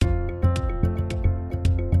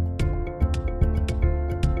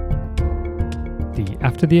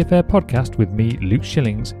After the Affair podcast with me, Luke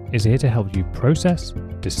Shillings, is here to help you process,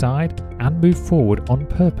 decide, and move forward on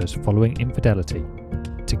purpose following infidelity.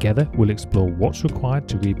 Together, we'll explore what's required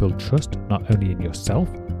to rebuild trust not only in yourself,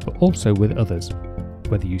 but also with others.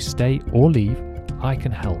 Whether you stay or leave, I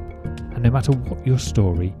can help. And no matter what your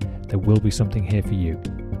story, there will be something here for you.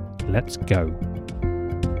 Let's go.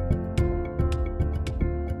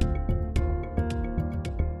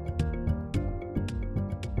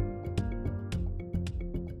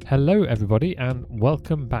 Hello everybody and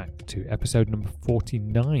welcome back to episode number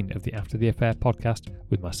 49 of the After the Affair podcast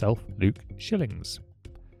with myself, Luke Shillings.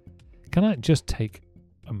 Can I just take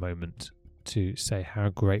a moment to say how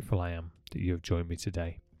grateful I am that you have joined me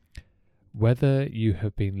today? Whether you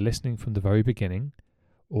have been listening from the very beginning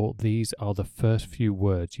or these are the first few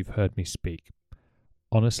words you've heard me speak,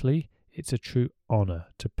 honestly, it's a true honour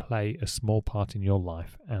to play a small part in your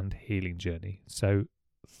life and healing journey, so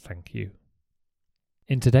thank you.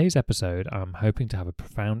 In today's episode, I'm hoping to have a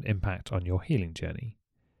profound impact on your healing journey.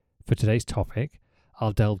 For today's topic,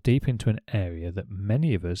 I'll delve deep into an area that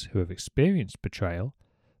many of us who have experienced betrayal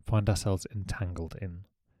find ourselves entangled in: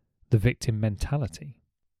 the victim mentality.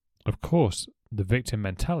 Of course, the victim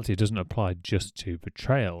mentality doesn't apply just to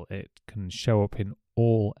betrayal. It can show up in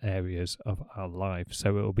all areas of our life,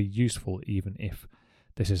 so it will be useful even if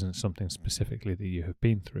this isn't something specifically that you have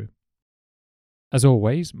been through. As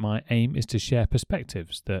always, my aim is to share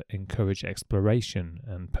perspectives that encourage exploration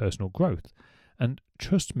and personal growth. And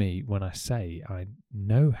trust me when I say I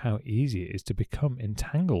know how easy it is to become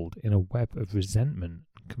entangled in a web of resentment,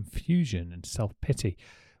 confusion and self-pity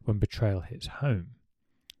when betrayal hits home.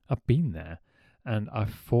 I've been there and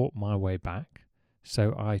I've fought my way back,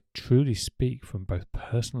 so I truly speak from both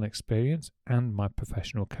personal experience and my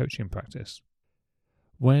professional coaching practice.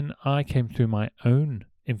 When I came through my own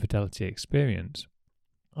infidelity experience,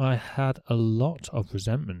 I had a lot of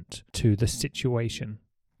resentment to the situation,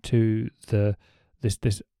 to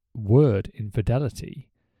this word infidelity.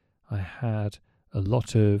 I had a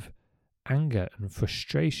lot of anger and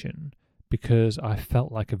frustration because I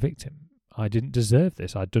felt like a victim. I didn't deserve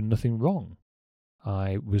this. I'd done nothing wrong.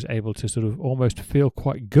 I was able to sort of almost feel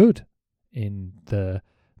quite good in the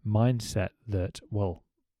mindset that, well,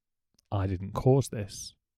 I didn't cause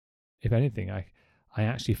this. If anything, I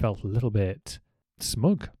actually felt a little bit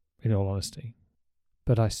smug, in all honesty.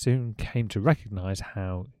 But I soon came to recognise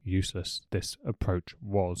how useless this approach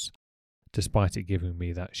was, despite it giving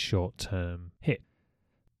me that short-term hit.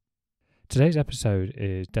 Today's episode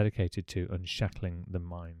is dedicated to unshackling the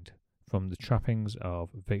mind from the trappings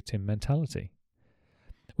of victim mentality.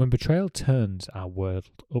 When betrayal turns our world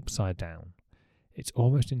upside down, it's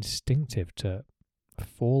almost instinctive to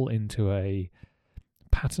fall into a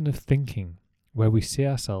pattern of thinking where we see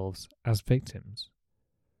ourselves as victims.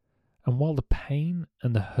 And while the pain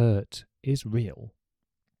and the hurt is real,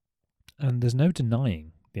 and there's no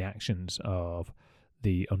denying the actions of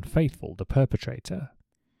the unfaithful, the perpetrator,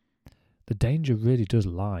 the danger really does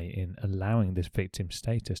lie in allowing this victim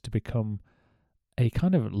status to become a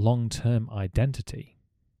kind of long-term identity.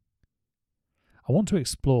 I want to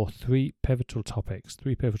explore three pivotal topics,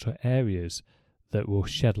 three pivotal areas that will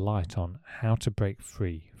shed light on how to break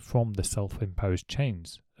free from the self-imposed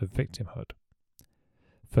chains of victimhood.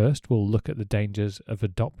 First, we'll look at the dangers of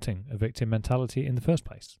adopting a victim mentality in the first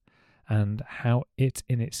place, and how it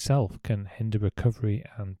in itself can hinder recovery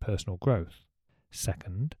and personal growth.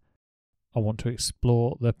 Second, I want to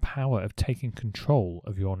explore the power of taking control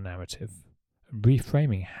of your narrative,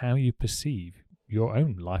 reframing how you perceive your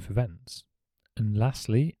own life events. And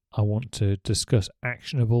lastly, I want to discuss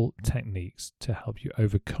actionable techniques to help you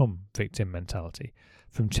overcome victim mentality,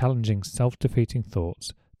 from challenging self-defeating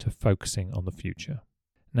thoughts to focusing on the future.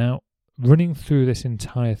 Now, running through this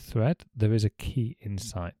entire thread, there is a key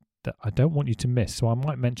insight that I don't want you to miss, so I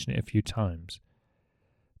might mention it a few times.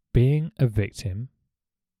 Being a victim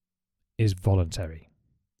is voluntary.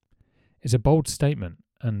 It's a bold statement,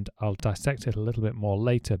 and I'll dissect it a little bit more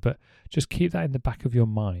later, but just keep that in the back of your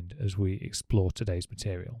mind as we explore today's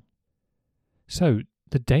material. So,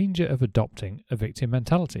 the danger of adopting a victim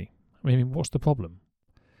mentality. I mean, what's the problem?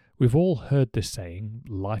 We've all heard this saying,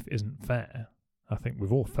 life isn't fair. I think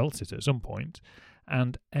we've all felt it at some point,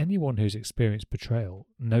 and anyone who's experienced betrayal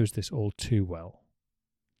knows this all too well.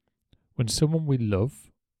 When someone we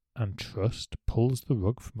love and trust pulls the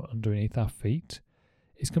rug from underneath our feet,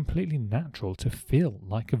 it's completely natural to feel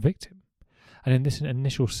like a victim. And in this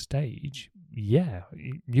initial stage, yeah,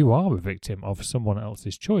 you are a victim of someone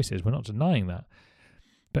else's choices. We're not denying that.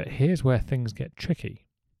 But here's where things get tricky.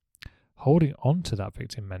 Holding on to that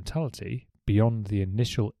victim mentality beyond the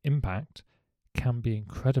initial impact can be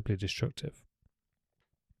incredibly destructive.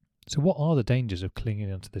 So what are the dangers of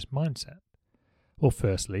clinging onto this mindset? Well,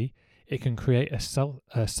 firstly, it can create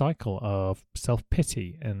a cycle of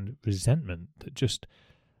self-pity and resentment that just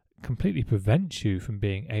completely prevents you from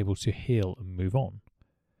being able to heal and move on.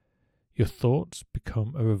 Your thoughts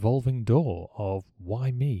become a revolving door of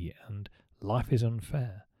why me and life is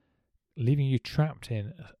unfair, leaving you trapped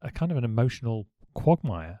in a kind of an emotional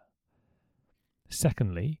quagmire.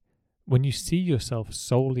 Secondly, when you see yourself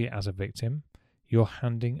solely as a victim, you're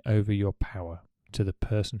handing over your power to the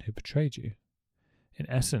person who betrayed you. In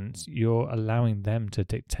essence, you're allowing them to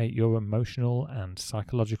dictate your emotional and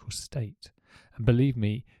psychological state. And believe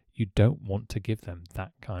me, you don't want to give them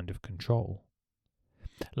that kind of control.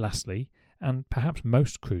 Lastly, and perhaps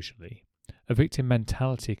most crucially, a victim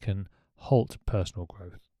mentality can halt personal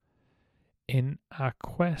growth. In our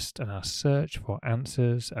quest and our search for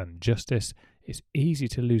answers and justice, it's easy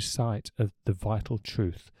to lose sight of the vital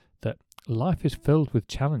truth that life is filled with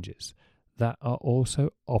challenges that are also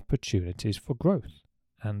opportunities for growth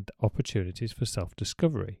and opportunities for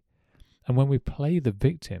self-discovery. And when we play the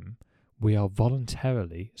victim, we are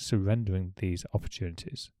voluntarily surrendering these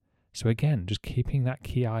opportunities. So again, just keeping that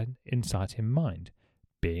key insight in mind,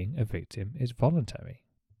 being a victim is voluntary.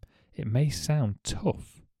 It may sound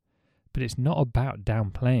tough, but it's not about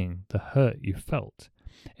downplaying the hurt you felt.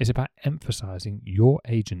 It's about emphasizing your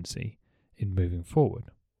agency in moving forward.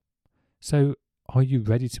 So, are you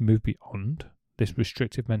ready to move beyond this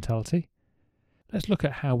restrictive mentality? Let's look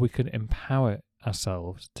at how we can empower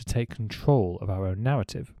ourselves to take control of our own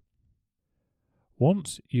narrative.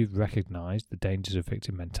 Once you've recognized the dangers of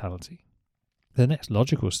victim mentality, the next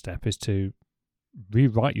logical step is to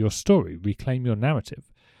rewrite your story, reclaim your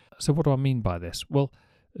narrative. So what do I mean by this? Well,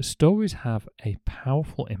 stories have a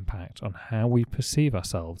powerful impact on how we perceive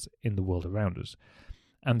ourselves in the world around us.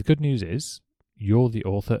 And the good news is, you're the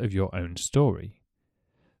author of your own story.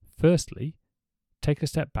 Firstly, take a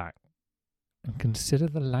step back and consider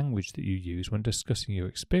the language that you use when discussing your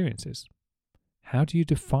experiences. How do you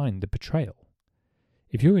define the betrayal?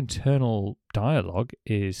 If your internal dialogue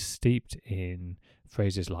is steeped in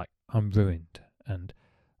phrases like, I'm ruined and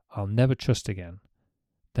I'll never trust again,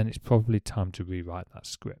 then it's probably time to rewrite that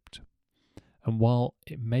script. And while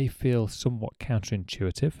it may feel somewhat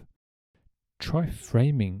counterintuitive, try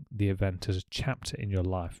framing the event as a chapter in your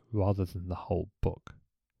life rather than the whole book.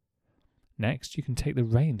 Next, you can take the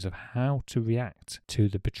reins of how to react to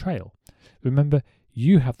the betrayal. Remember,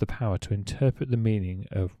 you have the power to interpret the meaning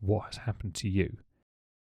of what has happened to you.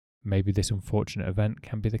 Maybe this unfortunate event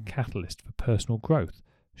can be the catalyst for personal growth,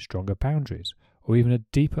 stronger boundaries, or even a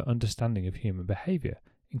deeper understanding of human behaviour,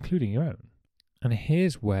 including your own. And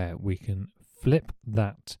here's where we can flip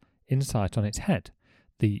that insight on its head.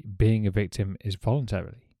 The being a victim is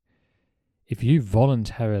voluntarily. If you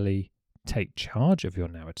voluntarily take charge of your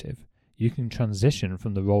narrative, you can transition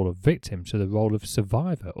from the role of victim to the role of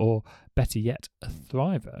survivor, or better yet, a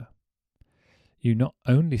thriver. You not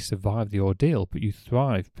only survive the ordeal, but you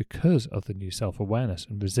thrive because of the new self-awareness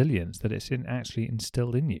and resilience that it's actually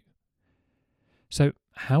instilled in you. So,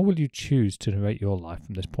 how will you choose to narrate your life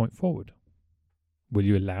from this point forward? Will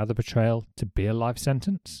you allow the betrayal to be a life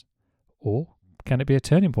sentence? Or can it be a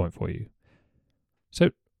turning point for you?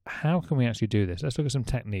 So, how can we actually do this? Let's look at some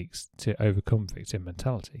techniques to overcome victim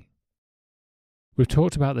mentality. We've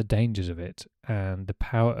talked about the dangers of it and the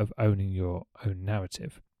power of owning your own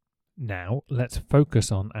narrative. Now, let's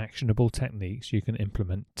focus on actionable techniques you can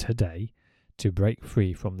implement today to break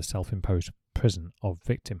free from the self-imposed prison of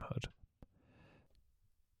victimhood.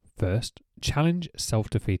 First, challenge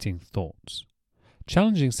self-defeating thoughts.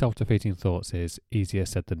 Challenging self-defeating thoughts is easier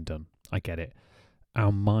said than done. I get it.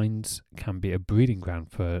 Our minds can be a breeding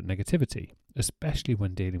ground for negativity, especially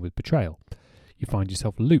when dealing with betrayal. You find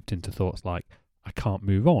yourself looped into thoughts like, I can't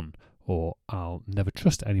move on, or I'll never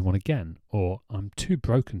trust anyone again, or I'm too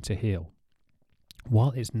broken to heal.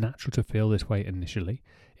 While it's natural to feel this way initially,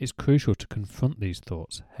 it's crucial to confront these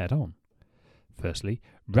thoughts head on. Firstly,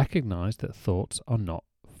 recognize that thoughts are not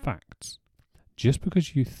facts. Just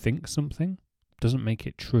because you think something doesn't make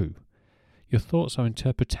it true. Your thoughts are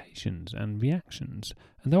interpretations and reactions,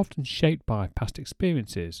 and they're often shaped by past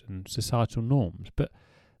experiences and societal norms, but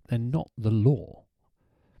they're not the law.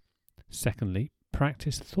 Secondly,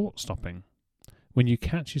 practice thought stopping. When you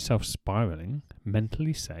catch yourself spiraling,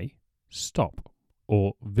 mentally say, stop,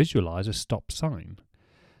 or visualize a stop sign.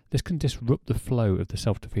 This can disrupt the flow of the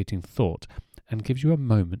self-defeating thought and gives you a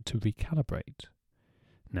moment to recalibrate.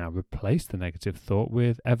 Now replace the negative thought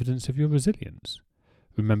with evidence of your resilience.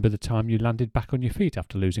 Remember the time you landed back on your feet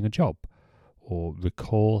after losing a job, or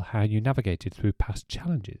recall how you navigated through past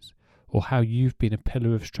challenges, or how you've been a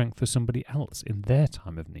pillar of strength for somebody else in their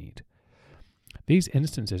time of need. These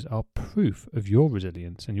instances are proof of your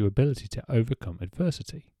resilience and your ability to overcome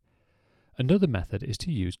adversity. Another method is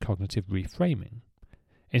to use cognitive reframing.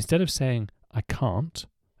 Instead of saying, I can't,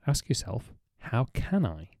 ask yourself, how can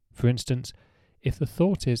I? For instance, if the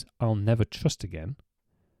thought is, I'll never trust again,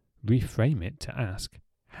 reframe it to ask,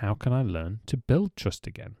 how can I learn to build trust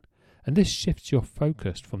again? And this shifts your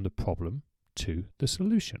focus from the problem to the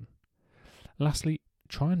solution. Lastly,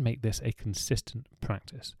 try and make this a consistent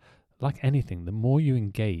practice. Like anything, the more you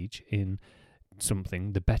engage in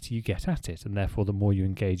something, the better you get at it, and therefore the more you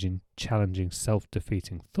engage in challenging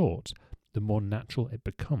self-defeating thoughts, the more natural it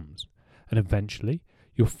becomes. And eventually,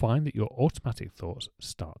 you'll find that your automatic thoughts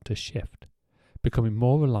start to shift, becoming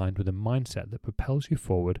more aligned with a mindset that propels you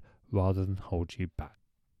forward rather than holds you back.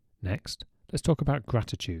 Next, let's talk about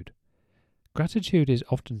gratitude. Gratitude is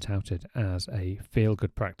often touted as a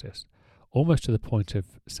feel-good practice, almost to the point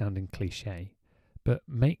of sounding cliché. But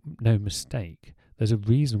make no mistake, there's a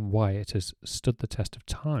reason why it has stood the test of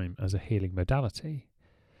time as a healing modality.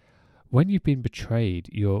 When you've been betrayed,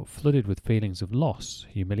 you're flooded with feelings of loss,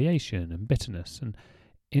 humiliation, and bitterness, and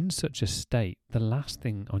in such a state, the last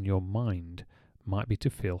thing on your mind might be to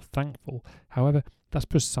feel thankful. However, that's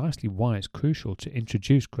precisely why it's crucial to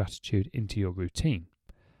introduce gratitude into your routine.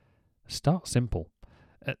 Start simple.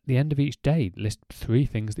 At the end of each day, list 3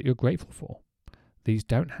 things that you're grateful for. These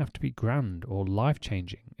don't have to be grand or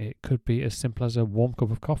life-changing. It could be as simple as a warm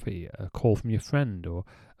cup of coffee, a call from your friend, or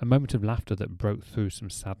a moment of laughter that broke through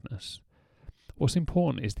some sadness. What's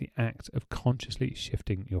important is the act of consciously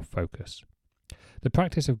shifting your focus. The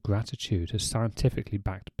practice of gratitude has scientifically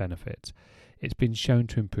backed benefits. It's been shown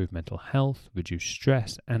to improve mental health, reduce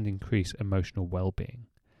stress, and increase emotional well-being.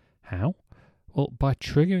 How? Well, by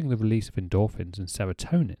triggering the release of endorphins and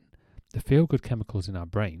serotonin, the feel-good chemicals in our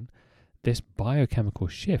brain. This biochemical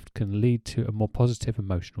shift can lead to a more positive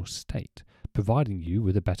emotional state, providing you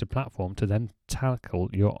with a better platform to then tackle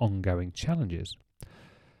your ongoing challenges.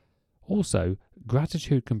 Also,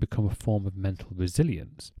 gratitude can become a form of mental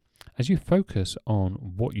resilience. As you focus on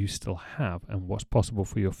what you still have and what's possible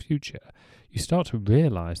for your future, you start to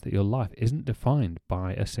realize that your life isn't defined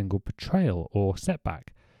by a single betrayal or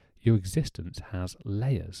setback. Your existence has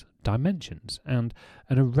layers, dimensions, and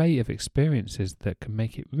an array of experiences that can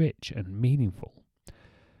make it rich and meaningful.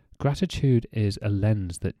 Gratitude is a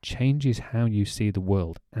lens that changes how you see the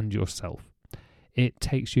world and yourself. It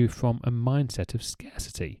takes you from a mindset of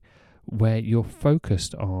scarcity, where you're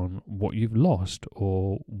focused on what you've lost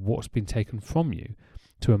or what's been taken from you,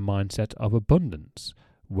 to a mindset of abundance,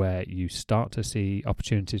 where you start to see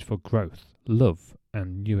opportunities for growth, love,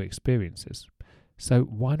 and new experiences. So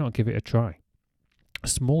why not give it a try? A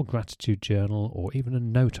small gratitude journal or even a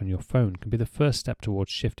note on your phone can be the first step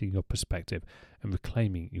towards shifting your perspective and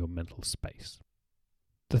reclaiming your mental space.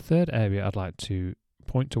 The third area I'd like to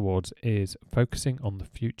point towards is focusing on the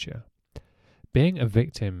future. Being a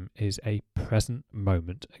victim is a present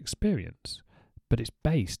moment experience, but it's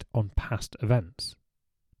based on past events.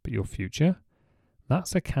 But your future?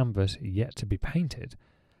 That's a canvas yet to be painted,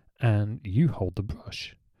 and you hold the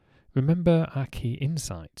brush. Remember our key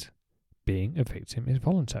insight. Being a victim is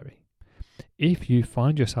voluntary. If you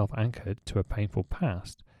find yourself anchored to a painful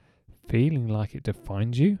past, feeling like it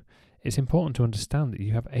defines you, it's important to understand that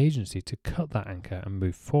you have agency to cut that anchor and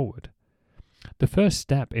move forward. The first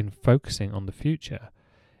step in focusing on the future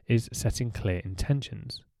is setting clear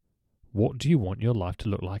intentions. What do you want your life to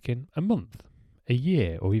look like in a month, a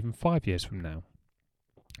year, or even 5 years from now?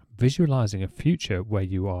 Visualizing a future where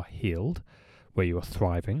you are healed, where you are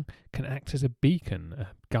thriving, can act as a beacon,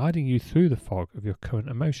 guiding you through the fog of your current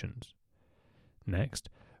emotions. Next,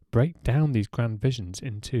 break down these grand visions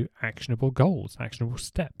into actionable goals, actionable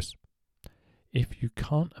steps. If you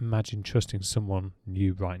can't imagine trusting someone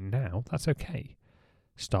new right now, that's okay.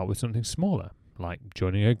 Start with something smaller, like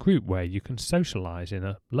joining a group where you can socialize in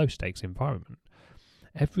a low-stakes environment.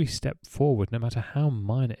 Every step forward, no matter how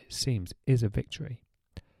minor it seems, is a victory.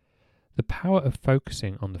 The power of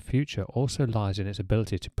focusing on the future also lies in its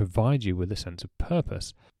ability to provide you with a sense of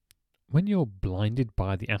purpose. When you're blinded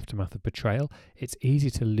by the aftermath of betrayal, it's easy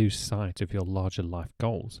to lose sight of your larger life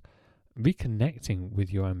goals. Reconnecting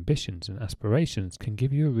with your ambitions and aspirations can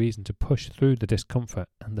give you a reason to push through the discomfort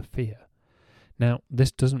and the fear. Now,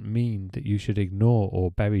 this doesn't mean that you should ignore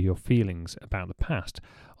or bury your feelings about the past.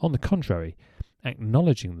 On the contrary,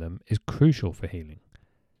 acknowledging them is crucial for healing.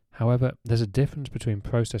 However, there's a difference between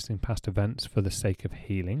processing past events for the sake of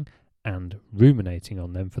healing and ruminating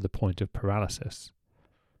on them for the point of paralysis.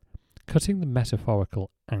 Cutting the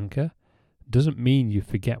metaphorical anchor doesn't mean you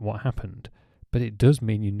forget what happened, but it does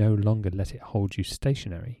mean you no longer let it hold you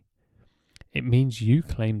stationary. It means you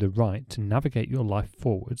claim the right to navigate your life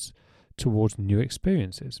forwards towards new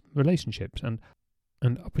experiences, relationships, and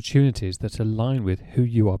opportunities that align with who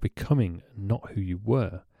you are becoming, not who you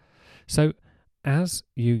were. So, as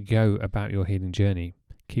you go about your healing journey,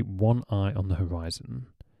 keep one eye on the horizon.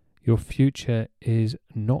 Your future is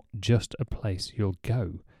not just a place you'll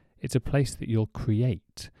go, it's a place that you'll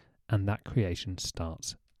create, and that creation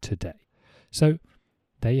starts today. So,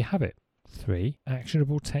 there you have it. 3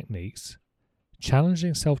 actionable techniques: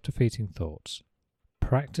 challenging self-defeating thoughts,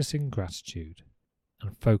 practicing gratitude,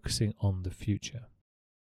 and focusing on the future.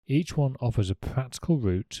 Each one offers a practical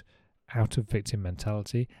route out of victim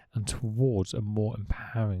mentality and towards a more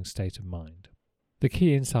empowering state of mind. The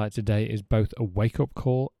key insight today is both a wake-up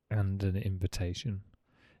call and an invitation.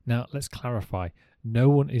 Now, let's clarify. No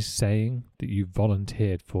one is saying that you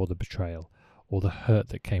volunteered for the betrayal or the hurt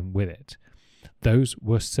that came with it. Those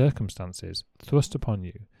were circumstances thrust upon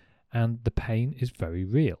you, and the pain is very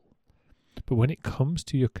real. But when it comes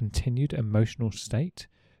to your continued emotional state,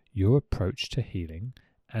 your approach to healing,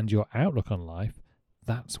 and your outlook on life,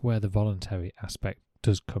 that's where the voluntary aspect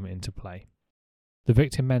does come into play. The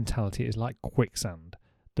victim mentality is like quicksand.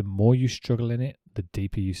 The more you struggle in it, the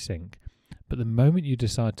deeper you sink. But the moment you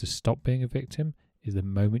decide to stop being a victim is the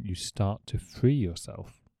moment you start to free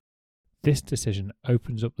yourself. This decision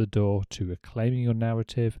opens up the door to reclaiming your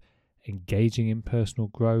narrative, engaging in personal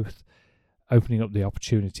growth, opening up the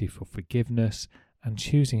opportunity for forgiveness, and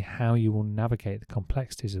choosing how you will navigate the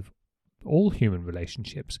complexities of all human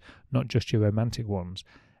relationships, not just your romantic ones,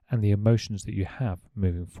 and the emotions that you have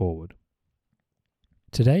moving forward.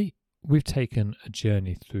 Today, we've taken a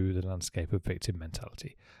journey through the landscape of victim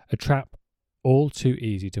mentality, a trap all too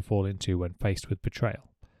easy to fall into when faced with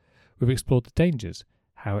betrayal. We've explored the dangers,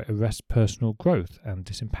 how it arrests personal growth and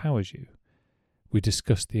disempowers you. We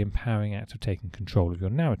discussed the empowering act of taking control of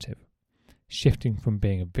your narrative, shifting from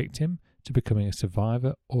being a victim to becoming a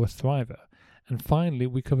survivor or a thriver. And finally,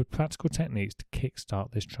 we covered practical techniques to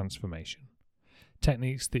kickstart this transformation.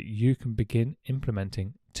 Techniques that you can begin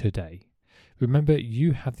implementing today. Remember,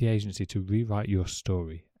 you have the agency to rewrite your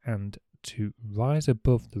story and to rise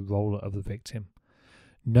above the role of the victim.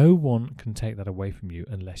 No one can take that away from you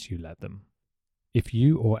unless you let them. If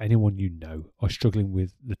you or anyone you know are struggling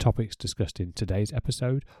with the topics discussed in today's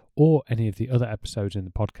episode or any of the other episodes in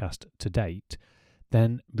the podcast to date,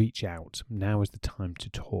 then reach out. Now is the time to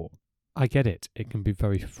talk. I get it. It can be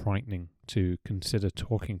very frightening to consider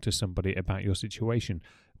talking to somebody about your situation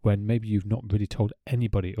when maybe you've not really told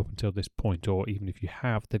anybody up until this point, or even if you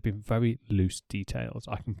have, they've been very loose details.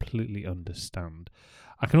 I completely understand.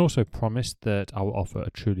 I can also promise that I will offer a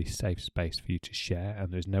truly safe space for you to share,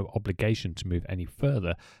 and there's no obligation to move any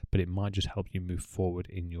further, but it might just help you move forward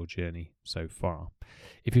in your journey so far.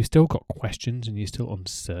 If you've still got questions and you're still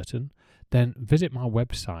uncertain, then visit my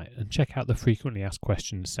website and check out the frequently asked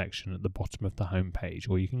questions section at the bottom of the homepage,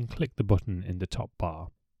 or you can click the button in the top bar.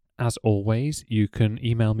 As always, you can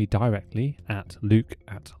email me directly at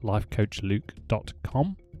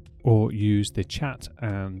luke@lifecoachluke.com or use the chat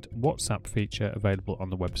and WhatsApp feature available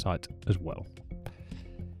on the website as well.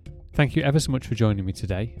 Thank you ever so much for joining me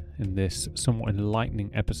today in this somewhat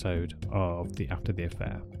enlightening episode of the After the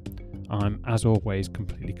Affair. I'm, as always,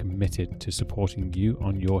 completely committed to supporting you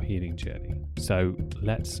on your healing journey. So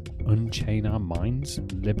let's unchain our minds,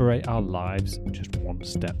 liberate our lives just one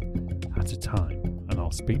step at a time. And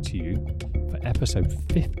I'll speak to you for episode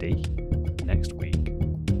 50 next week.